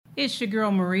It's your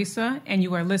girl Marisa, and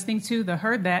you are listening to the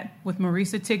Heard That with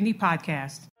Marisa Tigney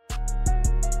podcast.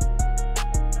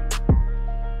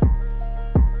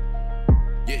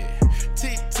 Yeah,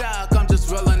 TikTok, I'm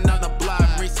just rolling on the block.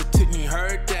 Marisa Tigney,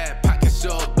 heard that. Podcast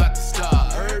show about to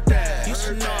start. Heard that. You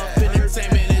should know if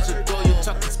entertainment is your goal. You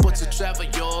talking sports or travel,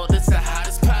 yo. This the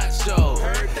hottest pod show.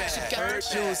 Heard that. She got her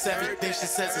shoes, everything she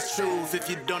says is truth. If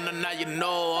you don't know, now you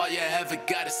know. All you ever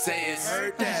gotta say is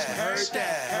heard that, heard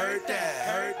that, heard that,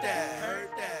 heard that, heard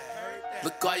that, heard that.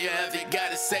 Look, all you ever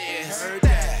gotta say is heard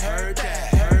that, heard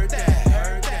that, heard that,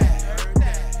 heard that, heard that, heard that, heard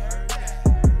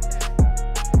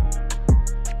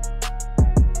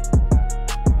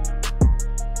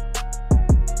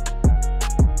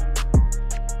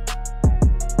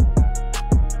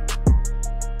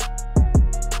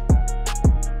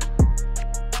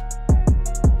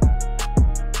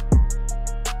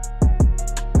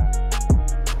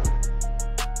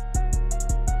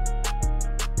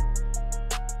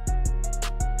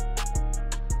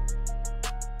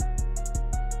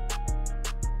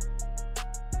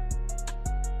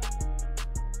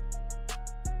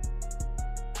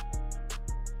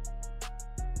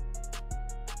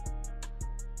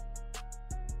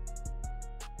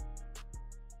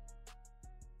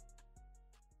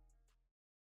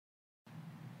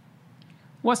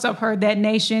What's up, Heard That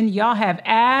Nation? Y'all have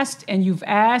asked, and you've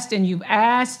asked, and you've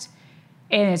asked,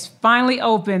 and it's finally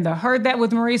open. The Heard That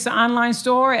with Marisa online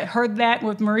store at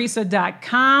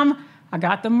heardthatwithmarisa.com. I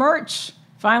got the merch.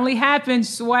 Finally happened.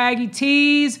 Swaggy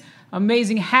tees,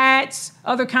 amazing hats,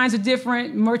 other kinds of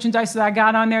different merchandise that I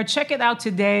got on there. Check it out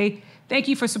today. Thank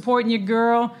you for supporting your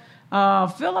girl.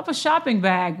 Fill up a shopping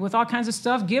bag with all kinds of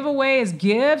stuff. Give away as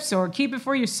gifts or keep it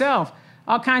for yourself.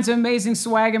 All kinds of amazing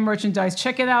swag and merchandise.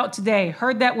 Check it out today.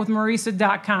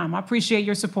 Heardthatwithmarisa.com. I appreciate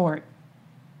your support.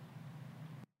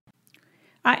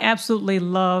 I absolutely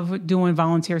love doing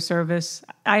volunteer service.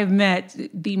 I've met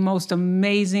the most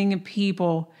amazing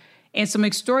people and some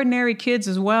extraordinary kids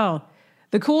as well.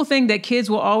 The cool thing that kids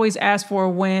will always ask for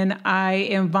when I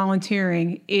am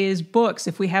volunteering is books,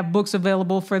 if we have books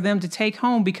available for them to take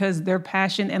home because their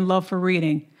passion and love for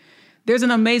reading. There's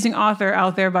an amazing author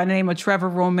out there by the name of Trevor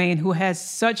Romain who has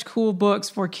such cool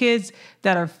books for kids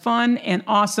that are fun and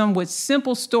awesome with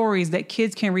simple stories that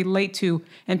kids can relate to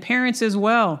and parents as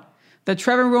well. The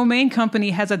Trevor Romain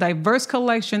Company has a diverse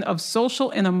collection of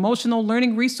social and emotional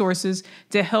learning resources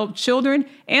to help children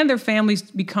and their families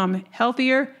become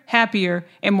healthier, happier,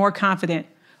 and more confident.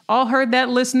 All Heard That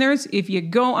listeners, if you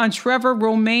go on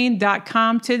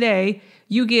trevorromain.com today,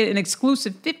 you get an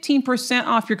exclusive 15%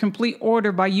 off your complete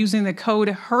order by using the code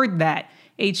HEARDTHAT,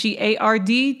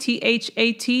 HEARDTHAT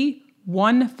 15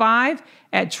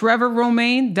 at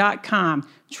trevorromain.com.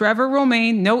 Trevor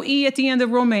Romain, no E at the end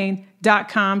of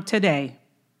Romain.com today.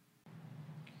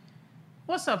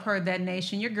 What's up, Heard That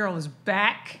Nation? Your girl is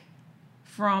back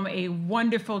from a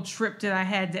wonderful trip that I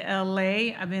had to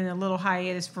LA. I've been in a little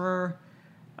hiatus for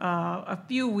a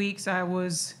few weeks. I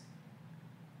was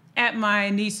at my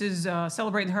niece's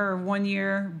celebrating her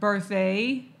 1-year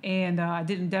birthday, and I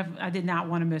did not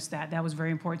want to miss that. That was very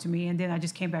important to me. And then I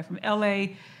just came back from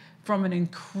LA from an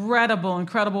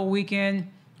incredible weekend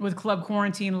with Club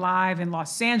Quarantine Live in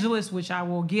Los Angeles, which I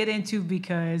will get into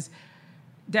because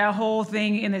that whole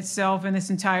thing in itself, in its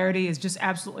entirety, is just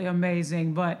absolutely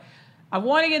amazing. But I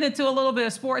want to get into a little bit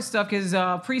of sports stuff because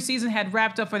preseason had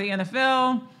wrapped up for the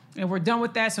NFL. And we're done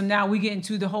with that. So now we get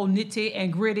into the whole nitty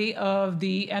and gritty of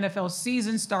the NFL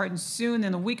season starting soon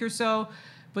in a week or so.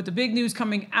 But the big news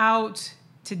coming out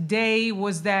today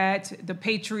was that the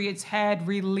Patriots had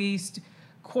released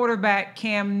quarterback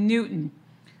Cam Newton.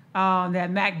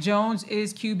 That Mac Jones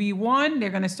is QB1. They're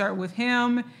going to start with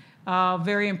him.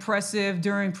 Very impressive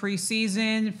during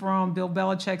preseason from Bill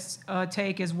Belichick's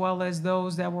take, as well as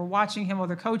those that were watching him,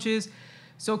 other coaches.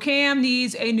 So Cam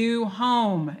needs a new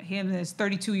home. Him is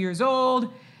 32 years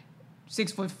old,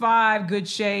 6'5", good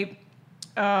shape.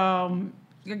 I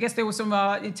guess there was some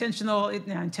not intentional,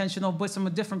 but some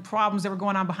different problems that were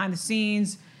going on behind the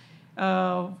scenes,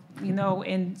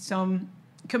 and some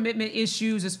commitment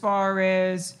issues as far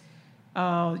as, the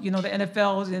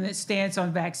NFL and its stance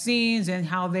on vaccines and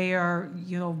how they are,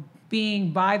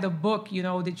 being by the book,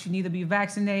 that you need to be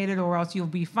vaccinated or else you'll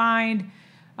be fined.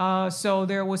 So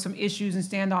there was some issues and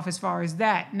standoff as far as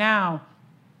that. Now,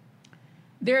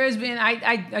 there has been,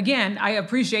 I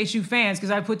appreciate you fans because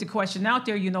I put the question out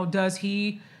there, does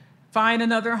he find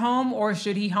another home or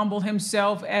should he humble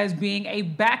himself as being a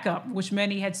backup, which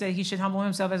many had said he should humble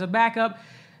himself as a backup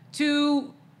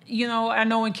to, I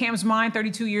know in Cam's mind,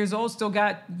 32 years old, still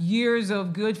got years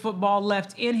of good football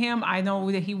left in him. I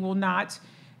know that he will not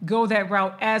go that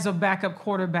route as a backup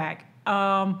quarterback.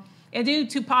 And due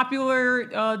to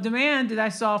popular demand that I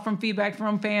saw from feedback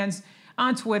from fans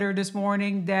on Twitter this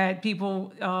morning, that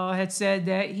people had said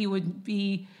that he would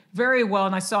be very well,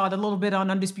 and I saw it a little bit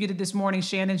on Undisputed this morning.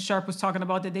 Shannon Sharp was talking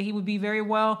about that he would be very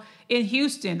well in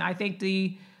Houston. I think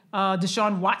the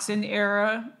Deshaun Watson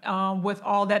era, with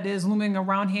all that is looming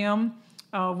around him,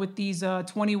 with these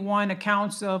 21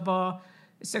 accounts of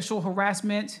sexual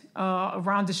harassment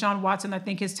around Deshaun Watson, I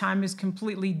think his time is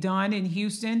completely done in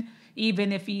Houston.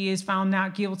 Even if he is found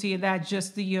not guilty of that,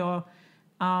 just the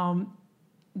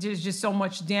there's just so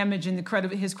much damage in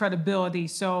his credibility.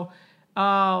 So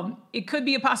it could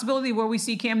be a possibility where we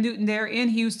see Cam Newton there in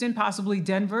Houston, possibly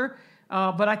Denver.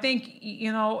 But I think,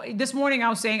 this morning I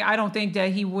was saying I don't think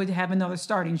that he would have another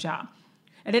starting job.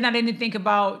 And then I didn't think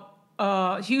about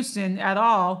Houston at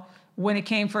all when it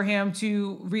came for him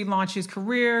to relaunch his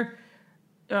career,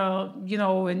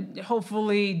 and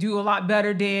hopefully do a lot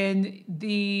better than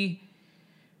the.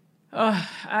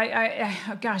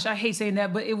 I hate saying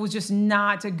that, but it was just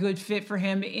not a good fit for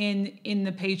him in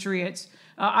the Patriots.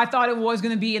 I thought it was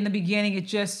going to be in the beginning. It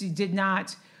just did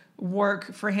not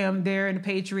work for him there in the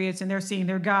Patriots, and they're seeing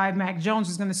their guy Mac Jones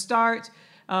is going to start.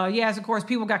 Yes, of course,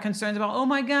 people got concerns about, oh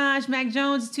my gosh, Mac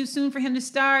Jones, it's too soon for him to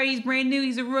start. He's brand new.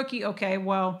 He's a rookie. Okay,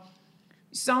 well,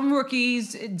 some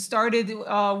rookies started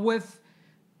with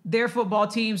their football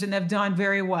teams and have done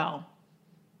very well.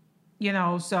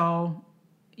 So,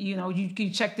 you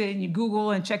can check and you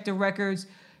Google and check the records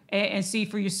and see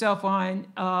for yourself on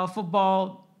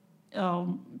football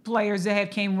players that have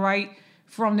came right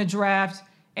from the draft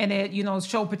and it,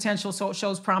 show potential, so it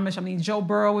shows promise. I mean, Joe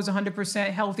Burrow is 100%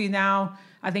 healthy now.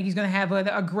 I think he's going to have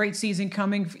a great season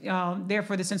coming there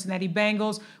for the Cincinnati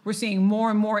Bengals. We're seeing more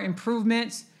and more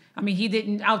improvements. I mean, he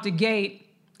didn't out the gate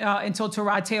until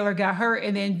Tyrod Taylor got hurt,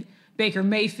 and then Baker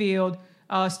Mayfield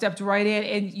stepped right in,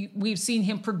 and we've seen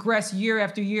him progress year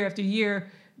after year after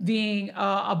year, being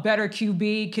a better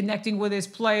QB, connecting with his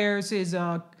players, his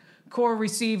core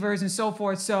receivers, and so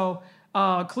forth. So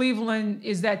Cleveland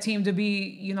is that team to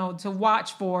be, to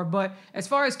watch for. But as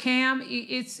far as Cam,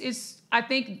 it's I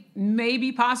think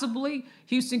maybe possibly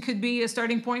Houston could be a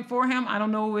starting point for him. I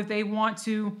don't know if they want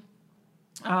to.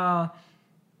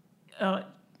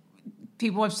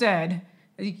 People have said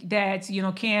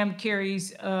that Cam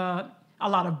carries a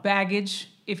lot of baggage,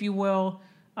 if you will.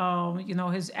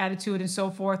 His attitude and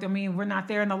so forth. I mean, we're not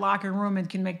there in the locker room and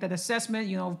can make that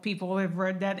assessment. People have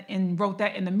read that and wrote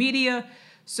that in the media.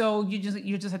 So you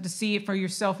just have to see it for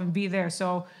yourself and be there.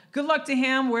 So good luck to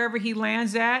him wherever he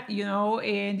lands at,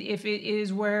 and if it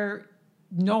is where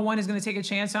no one is going to take a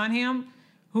chance on him,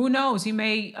 who knows? He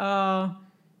may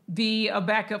be a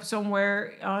backup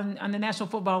somewhere on the National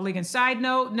Football League. And side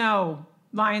note, no,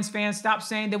 Lions fans, stop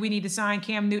saying that we need to sign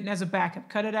Cam Newton as a backup.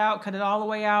 Cut it out. Cut it all the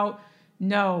way out.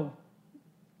 No.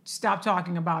 Stop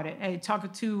talking about it. I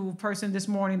talked to a person this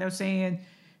morning that was saying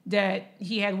that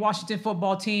he had Washington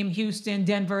football team, Houston,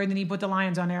 Denver, and then he put the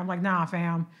Lions on there. I'm like, nah,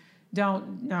 fam.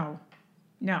 No.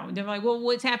 They're like, well,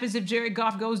 what happens if Jared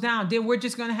Goff goes down? Then we're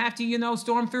just going to have to,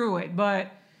 storm through it.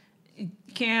 But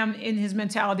Cam, in his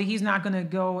mentality, he's not going to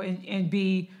go and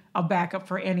be a backup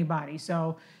for anybody.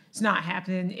 So it's not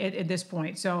happening at this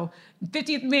point. So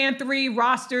 50th Man 3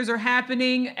 rosters are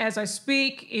happening as I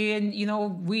speak. And,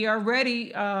 we are ready.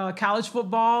 College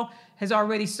football has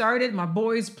already started. My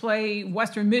boys play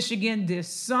Western Michigan this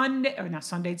Sunday, or not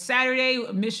Sunday, it's Saturday.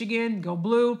 Michigan, go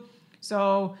blue.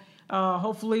 So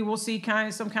hopefully we'll see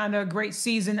some kind of great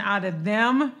season out of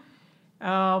them.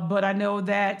 But I know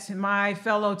that my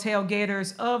fellow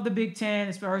tailgaters of the Big Ten,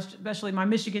 especially my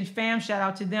Michigan fans, shout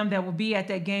out to them that will be at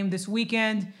that game this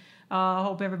weekend.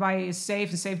 Hope everybody is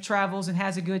safe and safe travels and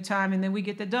has a good time, and then we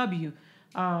get the W.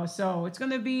 So it's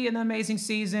going to be an amazing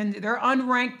season. They're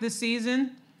unranked this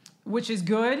season, which is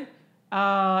good.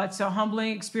 It's a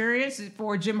humbling experience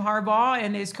for Jim Harbaugh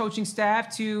and his coaching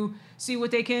staff to see what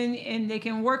they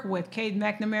can work with. Cade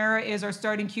McNamara is our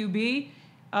starting QB.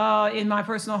 In my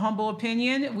personal humble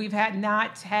opinion, we've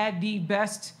not had the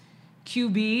best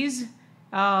QBs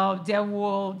that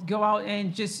will go out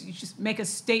and just make a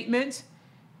statement,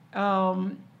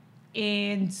 and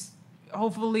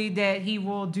hopefully that he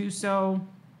will do so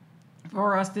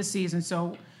for us this season.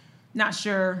 So not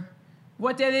sure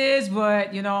what that is,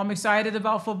 but I'm excited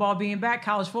about football being back,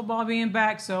 college football being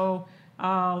back. So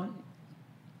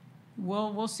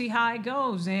we'll see how it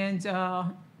goes. And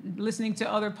listening to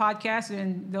other podcasts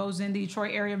and those in the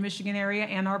Detroit area, Michigan area,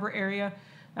 Ann Arbor area,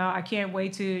 I can't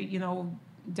wait to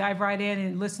dive right in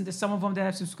and listen to some of them that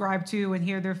I've subscribed to and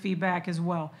hear their feedback as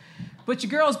well. But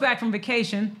your girl's back from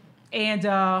vacation and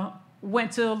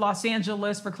went to Los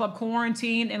Angeles for club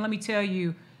quarantine, and let me tell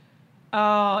you,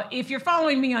 If you're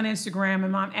following me on Instagram,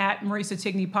 and I'm at Marisa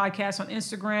Tigney Podcast on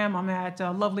Instagram, I'm at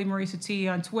Lovely Marisa T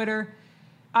on Twitter.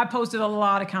 I posted a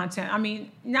lot of content. I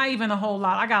mean, not even a whole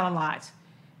lot. I got a lot.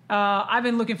 I've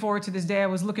been looking forward to this day. I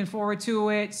was looking forward to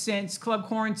it since Club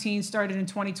Quarantine started in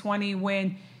 2020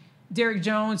 when Derek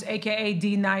Jones, a.k.a.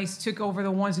 D Nice, took over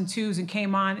the ones and twos and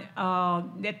came on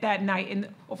at that night. And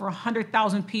over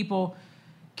 100,000 people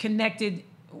connected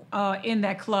in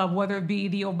that club, whether it be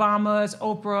the Obamas,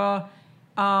 Oprah,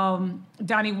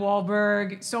 Donnie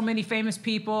Wahlberg, so many famous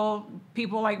people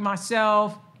like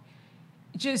myself,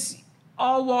 just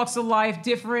all walks of life,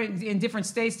 different in different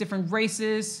states, different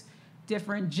races,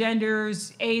 different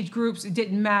genders, age groups. It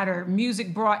didn't matter.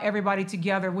 Music brought everybody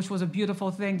together, which was a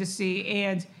beautiful thing to see.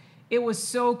 And it was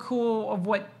so cool of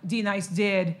what D Nice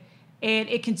did. And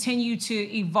it continued to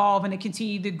evolve and it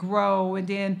continued to grow. And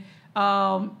then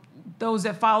those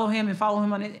that follow him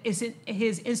on his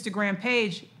Instagram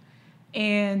page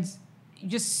and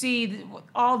just see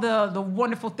all the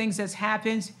wonderful things that's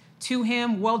happened to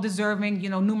him, well-deserving,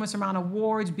 numerous amount of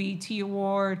awards, BET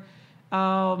Award,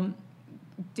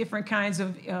 different kinds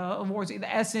of awards,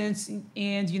 the Essence,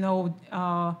 and,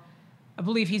 I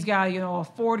believe he's got, a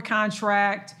Ford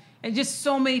contract, and just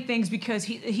so many things because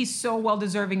he's so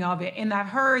well-deserving of it. And I've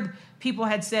heard people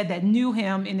had said that knew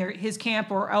him in his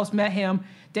camp or else met him,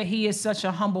 that he is such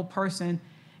a humble person.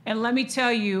 And let me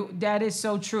tell you, that is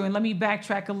so true. And let me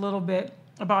backtrack a little bit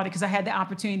about it because I had the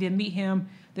opportunity to meet him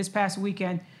this past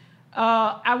weekend.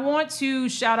 I want to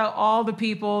shout out all the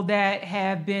people that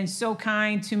have been so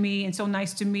kind to me and so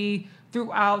nice to me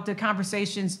throughout the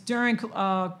conversations during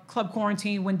Club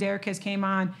Quarantine when Derek has came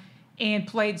on and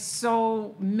played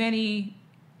so many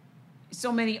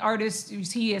artists.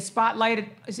 He has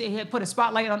put a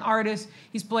spotlight on artists.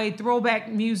 He's played throwback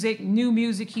music, new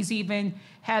music. He's even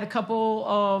had a couple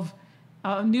of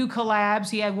new collabs.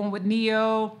 He had one with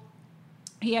Neo.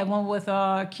 He had one with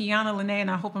Kiana Lene,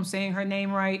 and I hope I'm saying her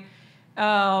name right.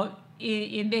 And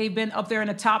they've been up there in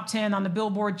the top 10 on the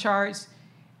Billboard charts.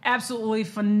 Absolutely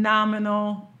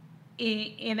phenomenal.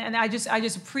 And I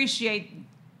just appreciate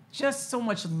just so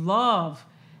much love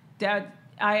that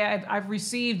I've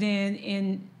received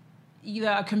in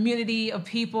a community of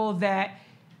people that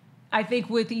I think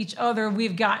with each other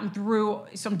we've gotten through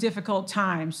some difficult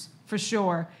times for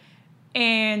sure.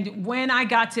 And when I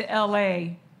got to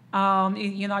LA,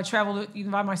 I traveled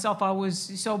by myself. I was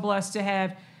so blessed to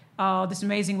have this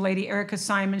amazing lady, Erica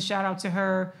Simon, shout out to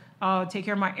her, take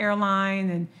care of my airline.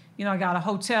 And, I got a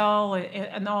hotel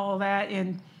and all of that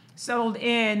and settled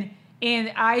in.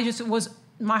 And I just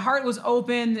my heart was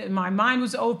open, my mind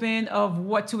was open of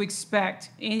what to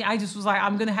expect. And I just was like,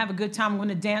 I'm going to have a good time. I'm going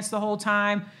to dance the whole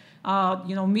time,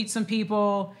 meet some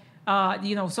people,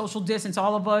 social distance,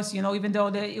 all of us, even though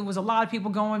it was a lot of people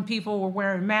going, people were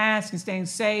wearing masks and staying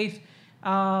safe.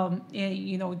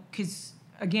 Because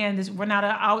again, we're not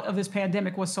out of this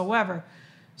pandemic whatsoever.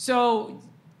 So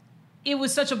it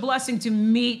was such a blessing to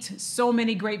meet so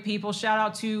many great people. Shout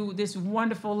out to this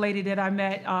wonderful lady that I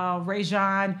met,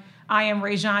 Rajan. I am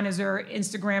Rajan is her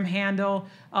Instagram handle.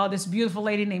 This beautiful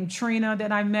lady named Trina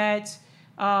that I met,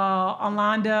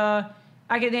 Alanda.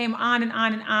 I could name on and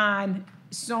on and on.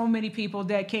 So many people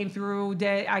that came through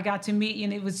that I got to meet,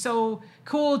 and it was so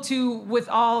cool with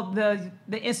all the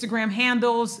Instagram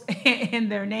handles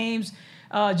and their names.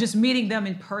 Just meeting them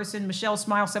in person. Michelle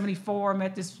Smile 74,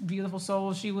 met this beautiful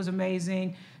soul. She was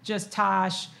amazing. Just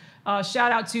Tosh.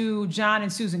 Shout out to John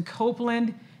and Susan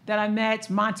Copeland that I met.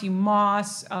 Monty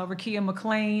Moss, Rakia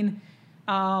McLean,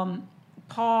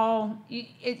 Paul.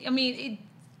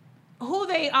 Who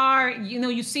they are,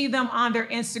 you see them on their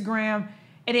Instagram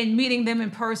and then meeting them in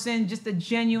person, just the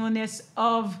genuineness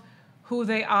of who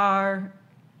they are.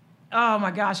 Oh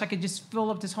my gosh, I could just fill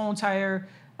up this whole entire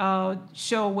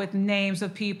show with names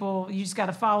of people. You just got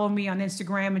to follow me on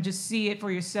Instagram and just see it for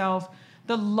yourself.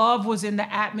 The love was in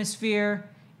the atmosphere.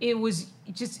 It was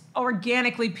just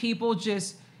organically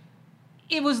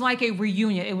it was like a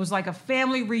reunion. It was like a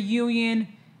family reunion,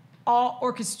 all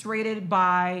orchestrated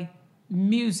by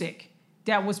music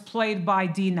that was played by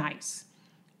D Nice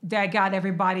that got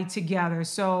everybody together.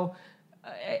 So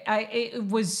it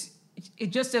was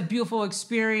just a beautiful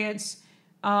experience.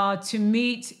 To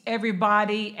meet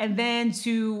everybody, and then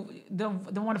to the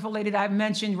wonderful lady that I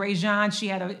mentioned, Rajan. She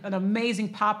had an amazing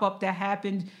pop-up that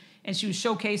happened, and she was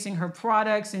showcasing her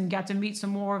products and got to meet some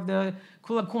more of the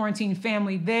Club Quarantine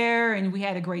family there, and we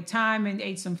had a great time and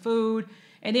ate some food.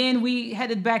 And then we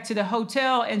headed back to the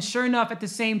hotel, and sure enough, at the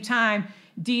same time,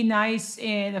 D Nice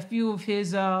and a few of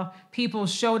his people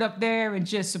showed up there and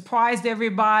just surprised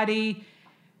everybody.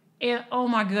 And oh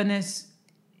my goodness,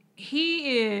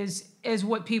 he is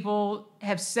what people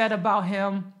have said about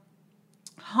him: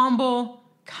 humble,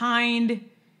 kind,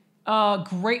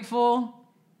 grateful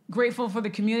for the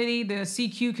community, the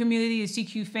CQ community, the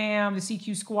CQ fam, the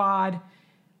CQ squad.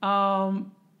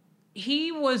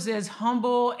 He was as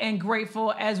humble and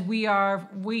grateful as we are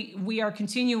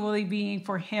continually being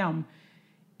for him.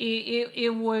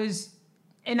 It was,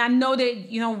 and I know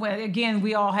that, again,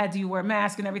 we all had to wear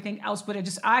masks and everything else, but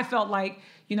I felt like,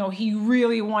 he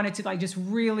really wanted to just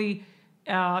really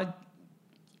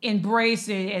embrace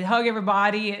it and hug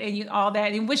everybody and all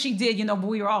that, and which he did, but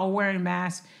we were all wearing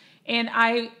masks. And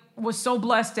I was so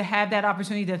blessed to have that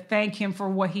opportunity to thank him for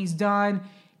what he's done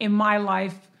in my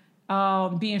life.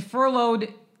 Being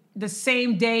furloughed the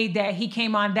same day that he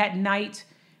came on that night,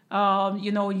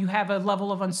 you have a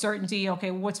level of uncertainty.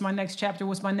 Okay, what's my next chapter?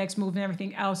 What's my next move and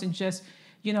everything else? And just,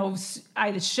 I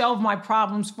had to shelve my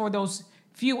problems for those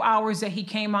few hours that he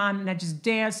came on, and I just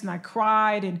danced and I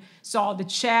cried and saw the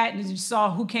chat and just saw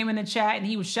who came in the chat, and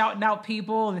he was shouting out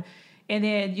people. And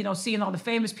then, seeing all the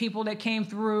famous people that came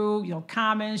through,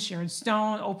 Common, Sharon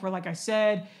Stone, Oprah, like I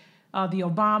said, the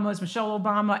Obamas, Michelle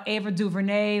Obama, Ava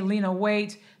DuVernay, Lena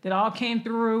Waithe, that all came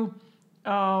through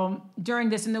during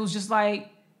this. And it was just like,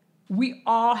 we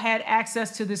all had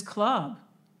access to this club.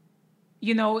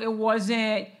 It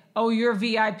wasn't, oh, you're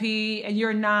VIP and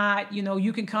you're not,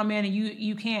 you can come in and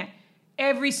you can't.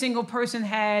 Every single person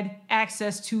had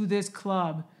access to this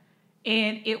club.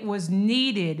 And it was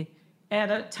needed at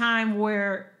a time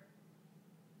where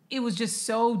it was just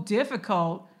so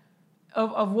difficult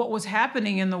of what was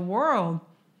happening in the world.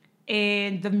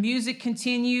 And the music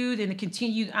continued, and it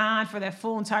continued on for that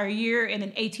full entire year. And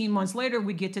then 18 months later,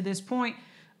 we get to this point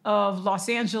of Los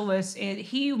Angeles, and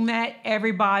he met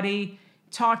everybody,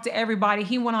 talked to everybody.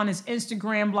 He went on his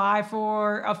Instagram live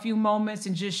for a few moments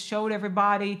and just showed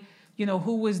everybody,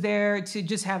 who was there to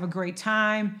just have a great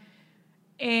time.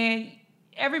 And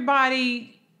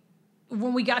everybody,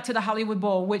 when we got to the Hollywood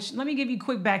Bowl, which, let me give you a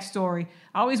quick backstory.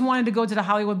 I always wanted to go to the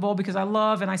Hollywood Bowl because I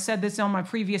love, and I said this on my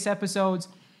previous episodes,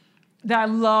 that I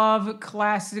love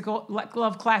classic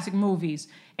movies.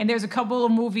 And there's a couple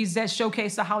of movies that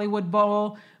showcase the Hollywood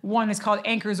Bowl. One is called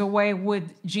Anchors Away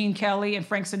with Gene Kelly and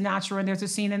Frank Sinatra. And there's a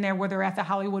scene in there where they're at the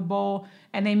Hollywood Bowl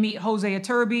and they meet Jose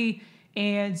Iturbi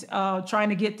and trying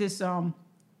to get this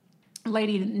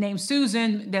lady named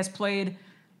Susan that's played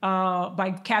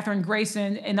by Katherine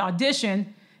Grayson in the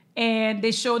audition. And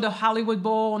they showed the Hollywood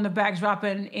Bowl on the backdrop.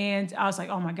 And I was like,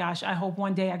 oh my gosh, I hope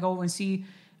one day I go and see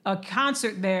a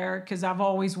concert there, because I've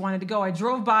always wanted to go. I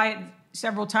drove by it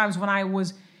several times when I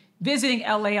was visiting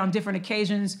LA on different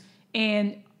occasions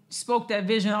and spoke that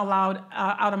vision aloud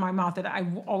out of my mouth that I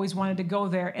always wanted to go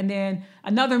there. And then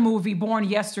another movie, Born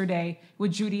Yesterday,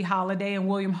 with Judy Holliday and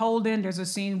William Holden. There's a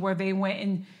scene where they went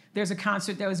and there's a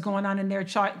concert that was going on and they're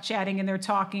chatting and they're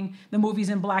talking. The movie's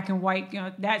in black and white.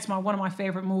 That's one of my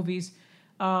favorite movies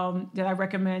that I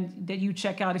recommend that you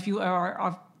check out if you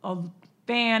are a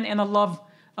fan and a love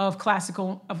of classic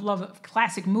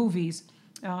movies,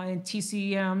 and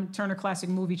TCM, Turner Classic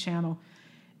Movie Channel.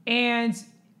 And,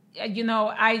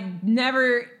 I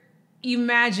never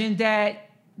imagined that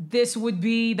this would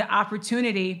be the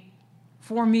opportunity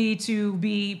for me to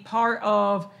be part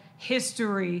of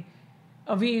history,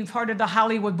 of being part of the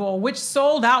Hollywood Bowl, which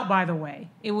sold out, by the way.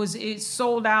 It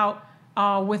sold out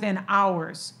within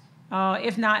hours,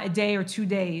 if not a day or 2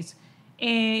 days.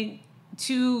 And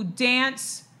to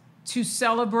dance, to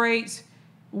celebrate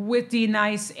with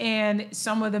D-Nice and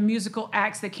some of the musical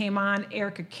acts that came on,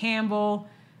 Erica Campbell,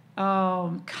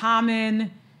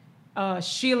 Common,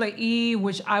 Sheila E.,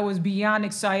 which I was beyond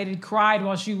excited, cried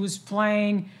while she was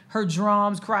playing her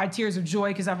drums, cried tears of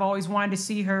joy because I've always wanted to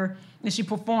see her. And she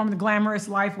performed The Glamorous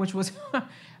Life, which was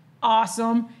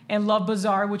awesome, and Love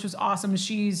Bazaar, which was awesome.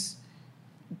 She's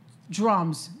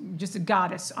drums, just a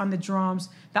goddess on the drums.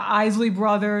 The Isley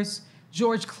Brothers.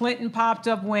 George Clinton popped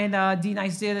up when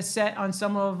D-Nice did a set on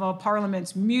some of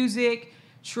Parliament's music.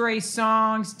 Trey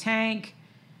Songz, Tank.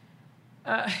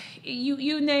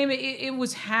 You name it, it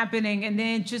was happening. And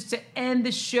then just to end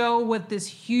the show with this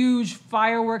huge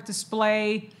firework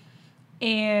display.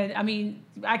 And,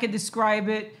 I could describe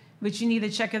it, but you need to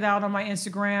check it out on my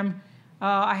Instagram.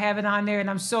 I have it on there, and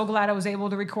I'm so glad I was able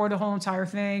to record the whole entire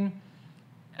thing.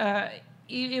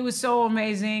 It was so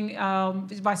amazing.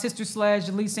 It's by Sister Sledge,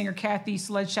 the lead singer Kathy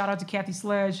Sledge. Shout out to Kathy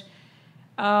Sledge.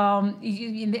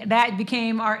 That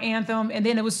became our anthem. And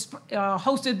then it was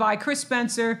hosted by Chris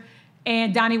Spencer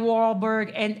and Donnie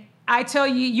Wahlberg. And I tell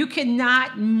you, you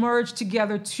cannot merge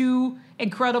together two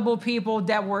incredible people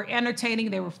that were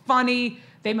entertaining. They were funny.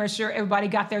 They made sure everybody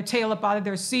got their tail up out of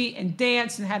their seat and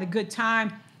danced and had a good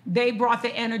time. They brought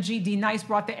the energy. D Nice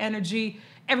brought the energy.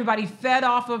 Everybody fed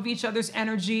off of each other's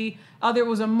energy. There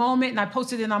was a moment, and I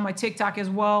posted it on my TikTok as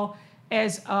well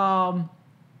as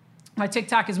my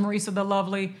TikTok is Marisa the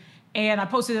Lovely, and I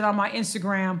posted it on my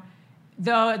Instagram.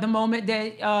 The moment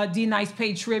that D Nice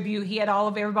paid tribute, he had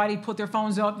everybody put their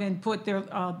phones up and put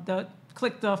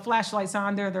click the flashlights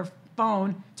on their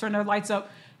phone, turn their lights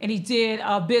up, and he did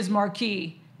Biz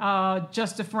Markie,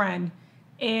 Just a Friend,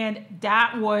 and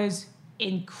that was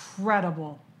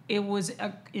incredible. It was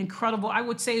incredible. I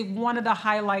would say one of the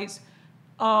highlights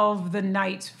of the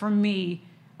night for me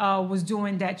was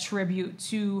doing that tribute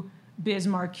to Biz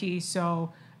Markie.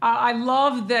 So I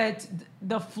love that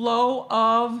the flow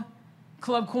of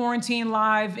Club Quarantine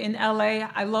Live in LA.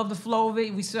 I love the flow of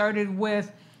it. We started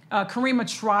with Karima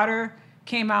Trotter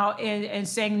came out and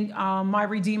sang My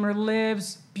Redeemer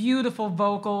Lives. Beautiful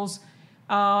vocals.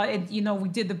 We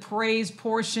did the praise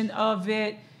portion of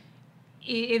it.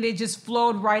 It just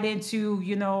flowed right into,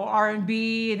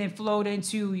 R&B, and it flowed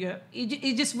into,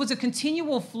 it just was a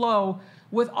continual flow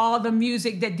with all the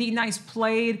music that D Nice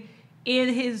played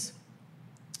in his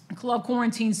Club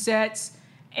Quarantine sets.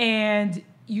 And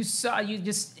you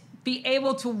just be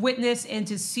able to witness and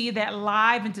to see that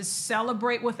live and to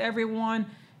celebrate with everyone.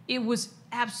 It was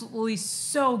absolutely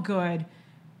so good.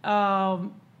 It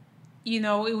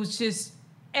was just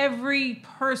every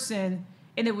person,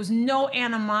 and it was no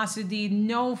animosity,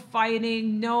 no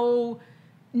fighting,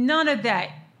 none of that.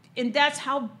 And that's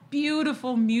how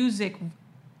beautiful music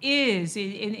is,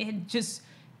 and just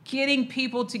getting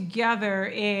people together.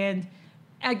 And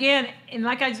again, and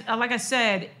like I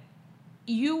said,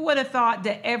 you would have thought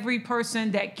that every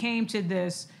person that came to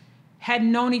this had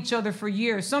known each other for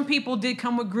years. Some people did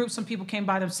come with groups, some people came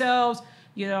by themselves,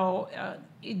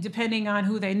 depending on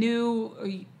who they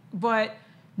knew. But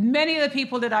many of the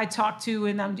people that I talked to,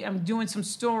 and I'm doing some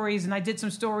stories, and I did some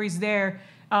stories there.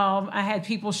 I had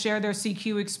people share their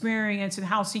CQ experience and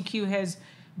how CQ has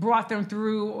brought them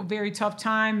through a very tough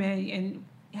time, and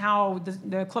how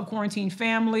the Club Quarantine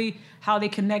family, how they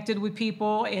connected with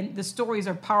people. And the stories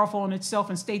are powerful in itself.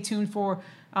 And stay tuned for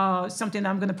something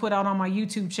I'm going to put out on my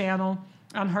YouTube channel.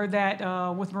 I heard that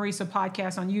with Marisa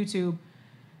podcast on YouTube.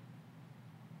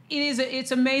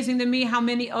 It's amazing to me how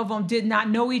many of them did not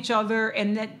know each other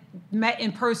and that met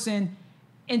in person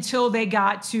until they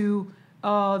got to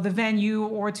the venue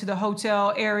or to the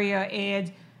hotel area.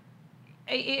 And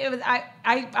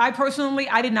I personally,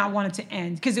 I did not want it to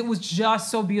end because it was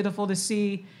just so beautiful to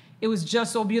see. It was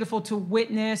just so beautiful to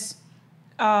witness.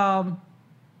 So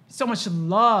much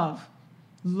love.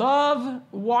 Love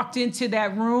walked into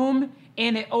that room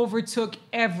and it overtook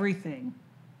everything.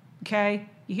 Okay?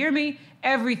 You hear me?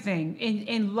 Everything.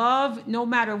 In love, no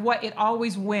matter what, it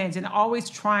always wins and always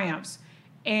triumphs.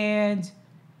 And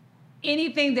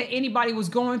anything that anybody was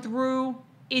going through,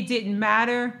 it didn't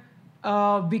matter.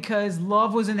 Because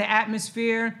love was in the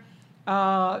atmosphere.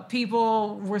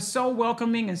 People were so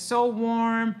welcoming and so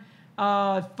warm.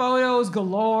 Photos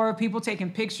galore, people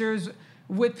taking pictures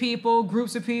with people,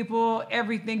 groups of people,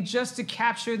 everything, just to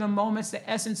capture the moments, the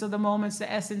essence of the moments, the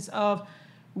essence of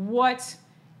what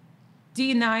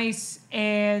D Nice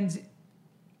and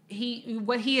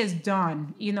what he has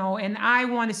done, And I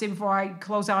want to say before I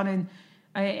close out, and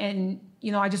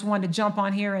I just wanted to jump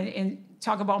on here and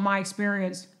talk about my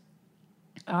experience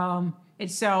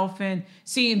itself, and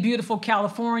seeing beautiful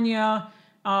California.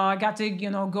 I got to,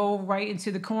 go right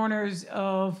into the corners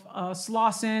of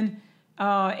Slauson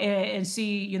and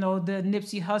see, the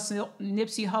Nipsey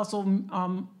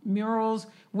Hussle murals,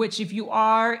 which if you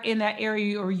are in that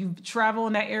area or you travel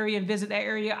in that area and visit that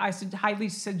area, I highly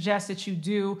suggest that you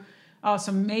do.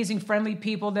 Some amazing friendly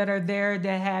people that are there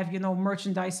that have,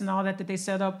 merchandise and all that they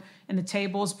set up in the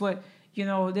tables, but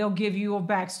they'll give you a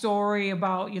backstory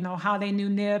about, how they knew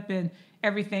Nip and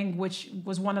everything, which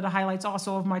was one of the highlights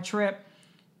also of my trip.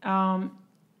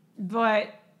 But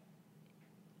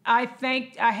I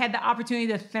had the opportunity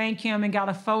to thank him and got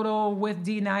a photo with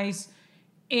D Nice,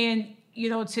 and,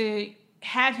 to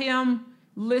have him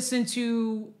listen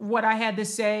to what I had to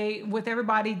say with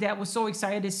everybody that was so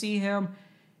excited to see him.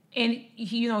 And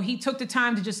he took the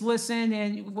time to just listen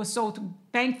and was so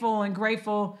thankful and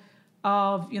grateful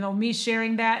of, me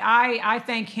sharing that. I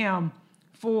thank him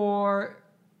for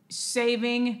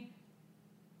saving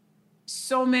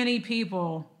so many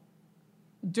people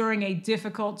during a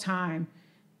difficult time.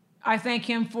 I thank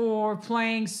him for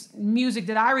playing music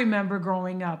that I remember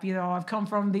growing up. I've come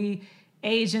from the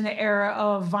age and the era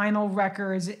of vinyl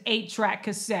records, 8-track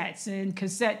cassettes and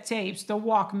cassette tapes, the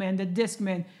Walkman, the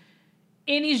Discman.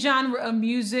 Any genre of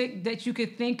music that you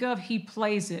could think of, he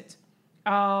plays it.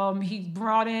 He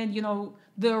brought in,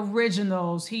 the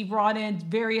originals. He brought in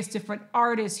various different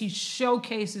artists. He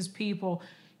showcases people.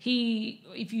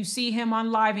 If you see him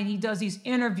on live and he does these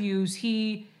interviews,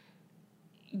 he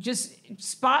just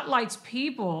spotlights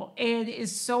people and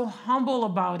is so humble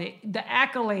about it. The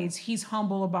accolades, he's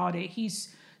humble about it.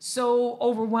 He's so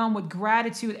overwhelmed with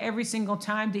gratitude every single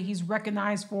time that he's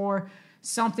recognized for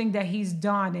something that he's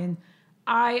done. And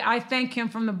I thank him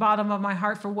from the bottom of my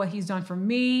heart for what he's done for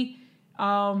me,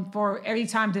 for every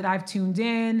time that I've tuned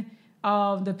in,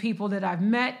 the people that I've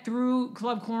met through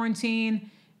Club Quarantine.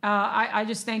 I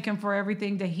just thank him for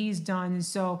everything that he's done. And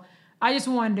so I just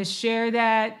wanted to share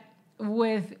that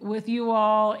with you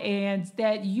all, and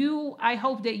that I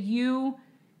hope that you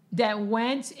that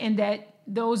went and that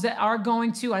those that are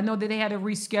going to, I know that they had to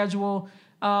reschedule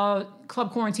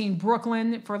Club Quarantine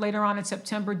Brooklyn for later on in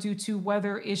September due to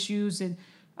weather issues and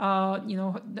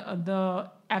the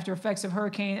after effects of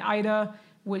Hurricane Ida,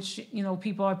 which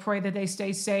people, I pray that they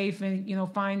stay safe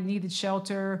and find needed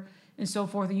shelter and so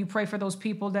forth. And you pray for those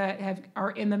people that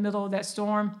are in the middle of that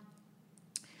storm.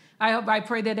 I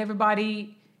pray that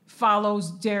everybody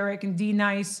follows Derek and D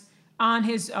Nice on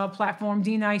his platform.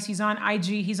 D Nice, he's on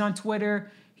IG, he's on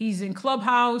Twitter, he's in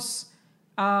Clubhouse.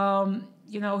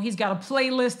 He's got a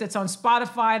playlist that's on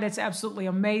Spotify that's absolutely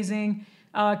amazing.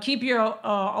 Keep your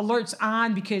alerts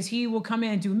on, because he will come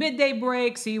in and do midday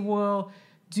breaks. He will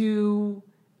do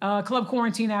Club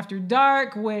Quarantine After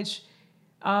Dark, which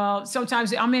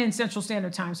sometimes I'm in Central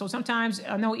Standard Time. So sometimes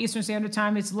I know Eastern Standard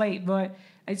Time it's late, but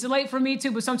it's late for me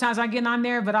too. But sometimes I get on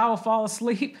there, but I will fall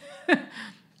asleep.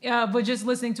 But just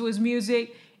listening to his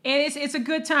music, and it's a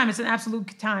good time. It's an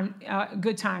absolute time,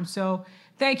 good time. So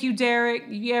thank you, Derek.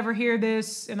 If you ever hear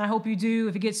this, and I hope you do,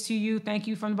 if it gets to you, thank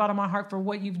you from the bottom of my heart for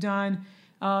what you've done.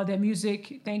 That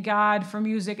music, thank God for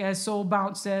music, as Soul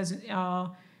Bounce says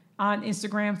on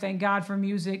Instagram. Thank God for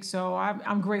music. So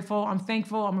I'm grateful. I'm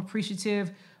thankful. I'm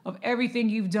appreciative of everything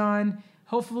you've done.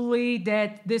 Hopefully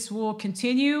that this will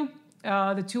continue.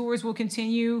 The tours will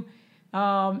continue.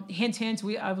 Hint, hint.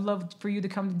 I would love for you to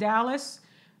come to Dallas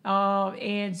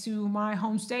and to my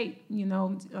home state.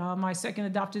 My second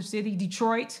adoptive city,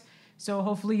 Detroit. So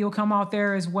hopefully you'll come out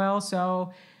there as well.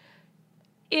 So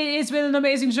it's been an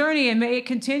amazing journey, and may it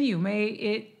continue.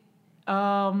 May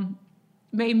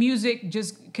music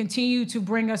just continue to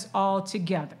bring us all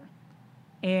together.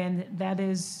 And that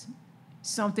is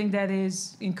something that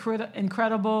is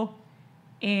incredible.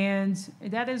 And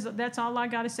that's all I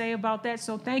got to say about that.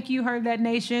 So thank you, Heard That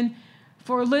Nation,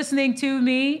 for listening to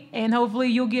me. And hopefully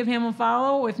you'll give him a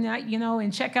follow. If not,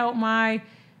 and check out my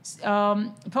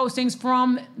postings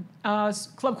from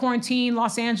Club Quarantine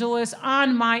Los Angeles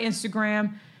on my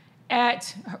Instagram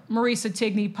at Marisa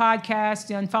Tigney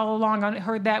Podcast, and follow along on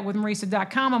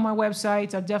heardthatwithmarisa.com on my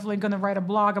website. I'm definitely going to write a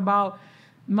blog about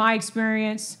my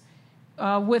experience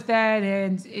with that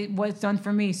and what it's done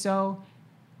for me. So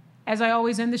as I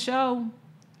always end the show,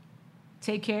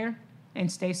 take care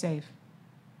and stay safe.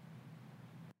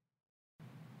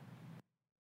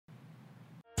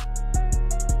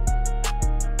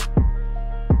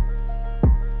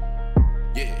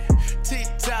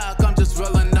 TikTok, I'm just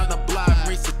rolling on the block.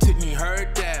 Marisa Tigney,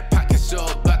 heard that. Podcast show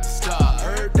about to start.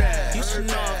 Heard that. You should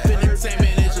know if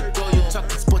entertainment is your goal. You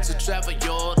talking sports or travel,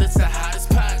 yo. This the hottest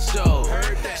pod show.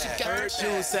 Heard that. She got her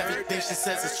shoes. Everything she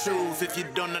says is truth. If you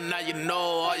don't know, now you know.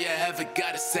 All you ever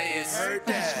gotta say is heard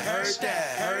that. Heard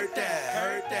that. Heard that.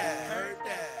 Heard that. Heard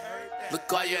that. Heard that.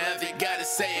 Look, all you ever gotta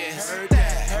say is heard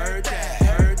that. Heard that.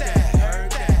 Heard that.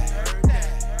 Heard that.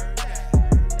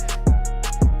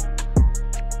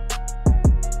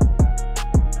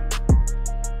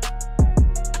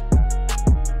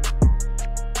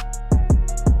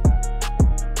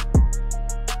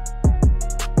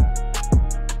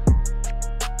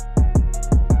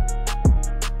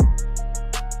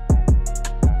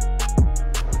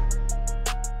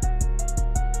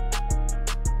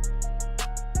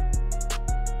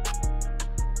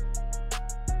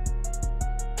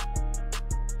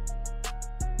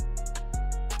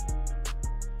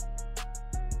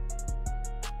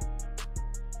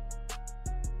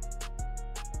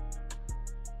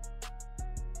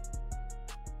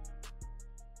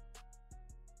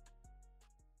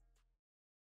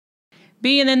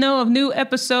 Be in the know of new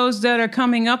episodes that are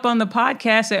coming up on the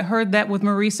podcast at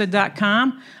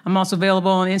heardthatwithmarisa.com. I'm also available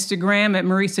on Instagram at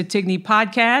Marisa Tigney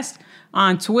Podcast,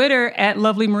 on Twitter at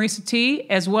Lovely Marisa T,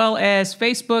 as well as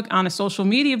Facebook on a social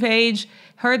media page,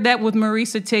 Heard That with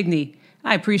Marisa Tigney.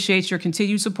 I appreciate your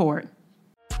continued support.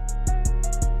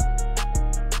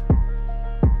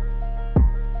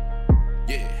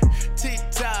 Yeah,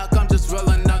 TikTok, I'm just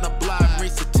rolling on the block.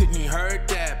 Marisa Tigney, heard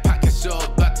that. Podcast show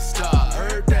about to start.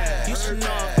 Heard that. You should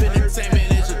know if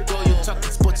entertainment is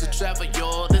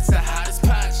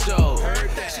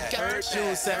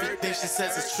promise everything she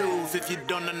says is truth. If you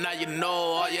don't know, now you know.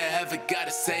 All you ever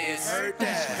gotta say is heard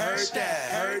that, heard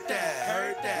that, heard that,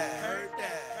 heard that, heard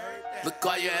that. Look,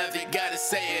 all you ever gotta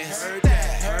say is heard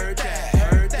that, heard that.